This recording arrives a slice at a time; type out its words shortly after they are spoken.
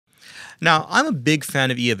Now, I'm a big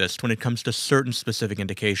fan of Eovist when it comes to certain specific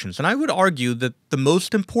indications, and I would argue that the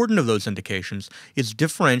most important of those indications is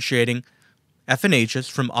differentiating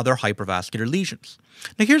FNHs from other hypervascular lesions.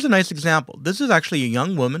 Now, here's a nice example. This is actually a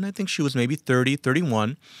young woman. I think she was maybe 30,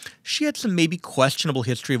 31. She had some maybe questionable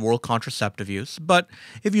history of oral contraceptive use, but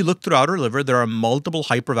if you look throughout her liver, there are multiple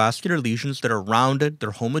hypervascular lesions that are rounded,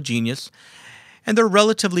 they're homogeneous, and they're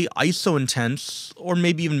relatively isointense or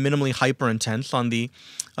maybe even minimally hyperintense on the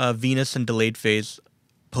venous and delayed phase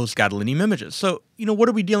post-gadolinium images. So, what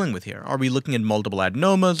are we dealing with here? Are we looking at multiple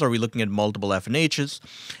adenomas? Are we looking at multiple FNHs?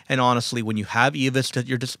 And honestly, when you have Eovist at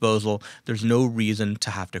your disposal, there's no reason to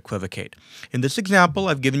have to equivocate. In this example,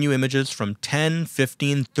 I've given you images from 10,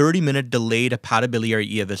 15, 30-minute delayed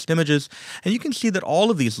hepatibiliary Eovist images, and you can see that all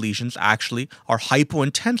of these lesions actually are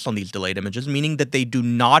hypointense on these delayed images, meaning that they do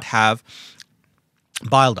not have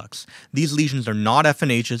bile ducts. These lesions are not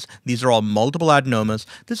FNHs. These are all multiple adenomas.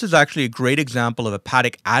 This is actually a great example of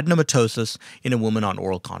hepatic adenomatosis in a woman on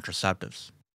oral contraceptives.